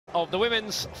of the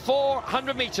women's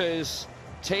 400 meters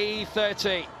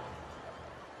T13.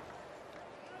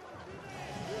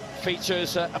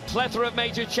 Features a plethora of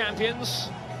major champions.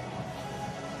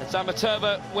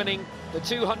 ADZHAMETOVA winning the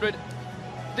 200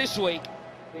 this week.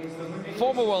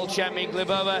 Former world champion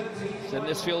GLIEBOVA is in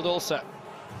this field also.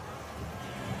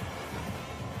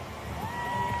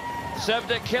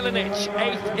 Sevda KILINC,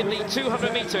 8th in the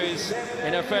 200 meters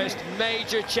in her first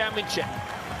major championship.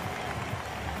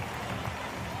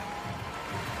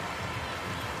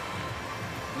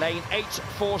 Lane 8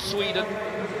 for Sweden.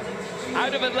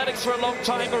 Out of athletics for a long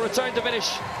time, but returned to finish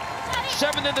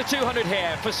 7th in the 200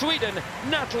 here for Sweden,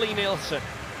 Nathalie NILSSON.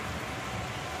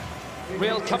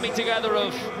 Real coming together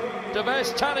of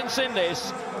diverse talents in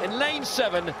this. In lane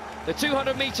 7, the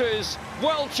 200 meters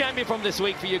world champion from this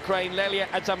week for Ukraine, Leilia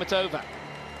ADZHAMETOVA.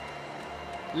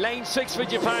 Lane 6 for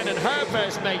Japan and her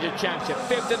first major championship.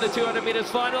 5th in the 200 meters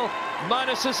final,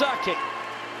 SASAKI.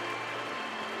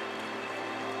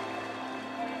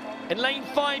 In lane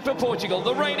 5 for Portugal,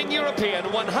 the reigning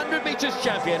European 100 meters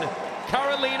champion,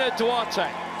 DUARTE.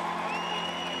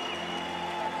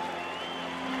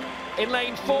 In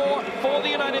lane 4 for the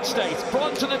United States,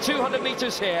 bronze in the 200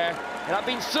 meters here, and have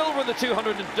been silver in the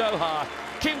 200 in Doha,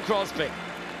 CROSBY.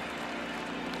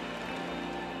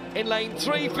 In lane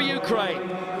 3 for Ukraine,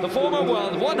 the former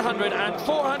world 100 and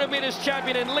 400 meters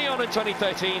champion in Lyon in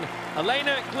 2013,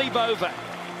 GLIEBOVA.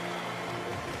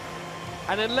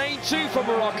 And in lane 2 for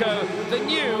Morocco, the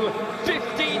new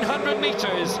 1500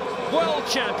 meters world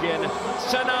champion,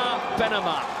 Sanaa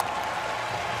BENHAMA.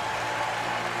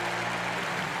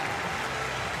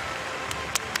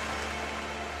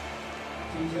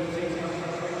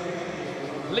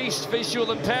 Least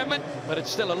visual impairment, but it's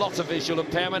still a lot of visual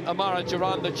impairment. Amara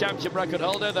Duran, the championship record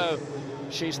holder, though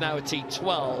she's now a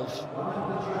T12.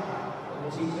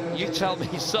 You tell me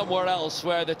somewhere else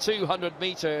where the 200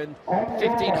 meter and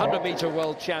 1500 meter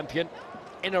world champion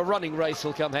in a running race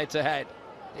will come head to head.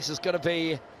 This is going to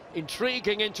be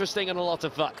intriguing, interesting, and a lot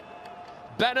of fun.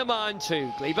 BENHAMA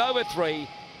 2, GLIEBOVA 3,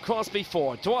 CROSBY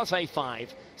 4, DUARTE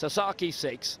 5, SASAKI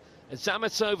 6,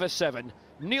 ADZHAMETOVA 7,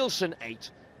 NILSSON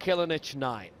 8, KILINC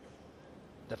 9.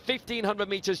 The 1500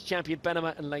 meters champion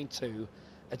BENHAMA in lane 2,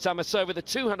 ADZHAMETOVA the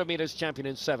 200 meters champion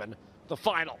in 7, the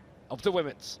final of the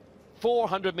women's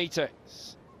 400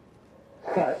 meters.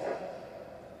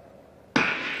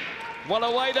 Well,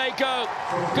 away they go.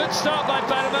 Good start by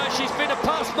BENHAMA. She's been a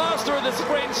past master of the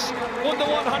sprints. Won the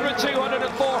 100, 200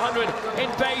 and 400 in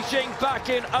Beijing back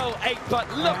in 08. But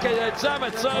look at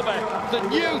ADZHAMETOVA, the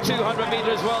new 200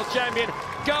 meters world champion.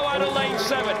 Go out of lane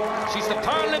 7. She's the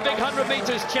Paralympic 100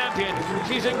 meters champion.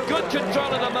 She's in good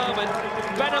control at the moment.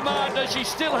 BENHAMA, does she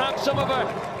still have some of her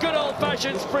good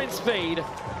old-fashioned sprint speed?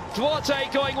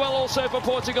 DUARTE going well also for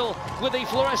Portugal with the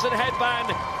fluorescent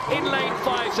headband in lane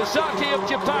 5. SASAKI of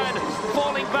Japan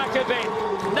falling back a bit.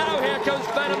 Now here comes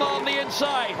BENHAMA on the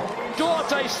inside.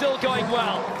 DUARTE still going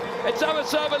well.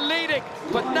 ADZHAMETOVA leading,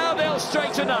 but now they'll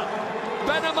straighten up.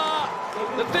 BENHAMA,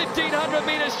 the 1500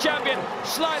 meters champion,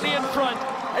 slightly in front.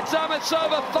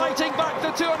 ADZHAMETOVA fighting back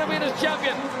the 200 meters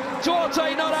champion.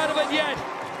 DUARTE not out of it yet,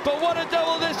 but what a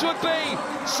double this would be.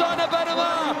 Sanaa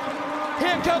BENHAMA.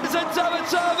 Here comes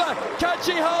ADZHAMETOVA. Can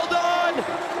she hold on?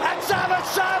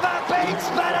 ADZHAMETOVA beats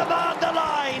BENHAMA on the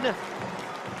line.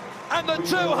 And the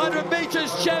 200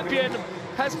 meters champion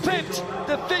has pipped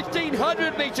the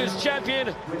 1500 meters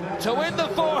champion to win the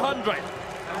 400.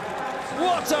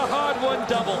 What a hard-won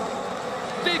double.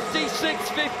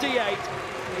 56-58.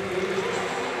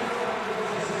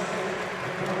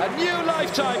 A new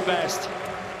lifetime best.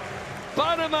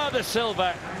 BENHAMA the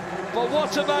silver. But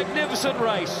what a magnificent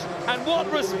race, and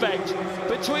what respect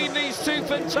between these two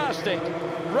fantastic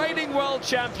reigning world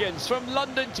champions from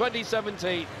London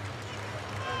 2017.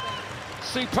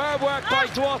 Superb work by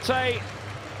DUARTE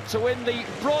to win the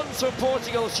bronze for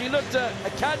Portugal. She looked a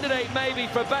candidate maybe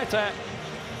for better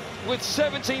with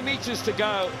 70 meters to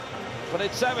go, but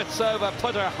ADZHAMETOVA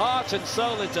put her heart and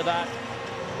soul into that.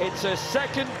 It's a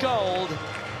second gold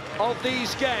of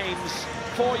these games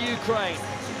for Ukraine.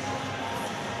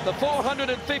 The 400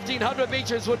 and 1500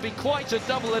 meters would be quite a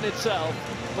double in itself,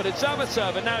 but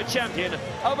ADZHAMETOVA now champion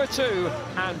over 2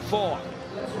 and 4.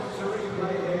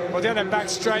 Well, down that back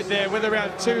straight there with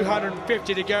around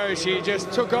 250 to go, she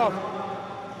just took off.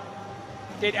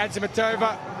 Did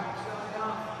ADZHAMETOVA.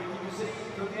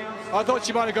 I thought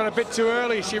she might have gone a bit too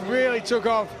early. She really took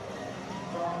off.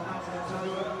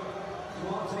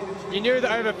 You knew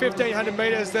that over 1500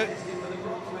 meters that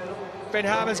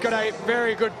BENHAMA's got a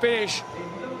very good finish.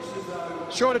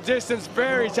 Shorter distance,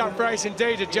 very tough race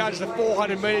indeed to judge the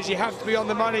 400 metres. You have to be on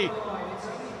the money.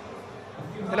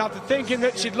 And after thinking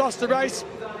that she'd lost the race,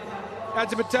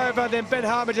 ADZHAMETOVA, then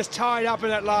BENHAMA just tied up in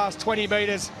that last 20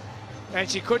 metres, and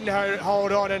she couldn't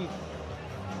hold on, and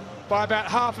by about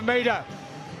half a metre,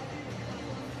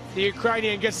 the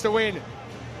Ukrainian gets the win.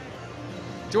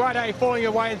 Duarte falling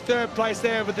away in third place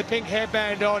there with the pink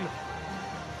hairband on.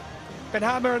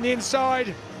 BENHAMA on the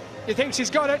inside. You think she's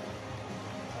got it?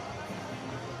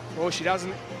 Well, she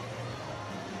doesn't.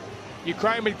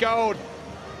 Ukraine with gold,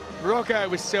 Morocco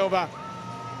with silver,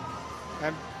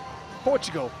 and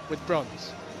Portugal with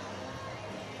bronze.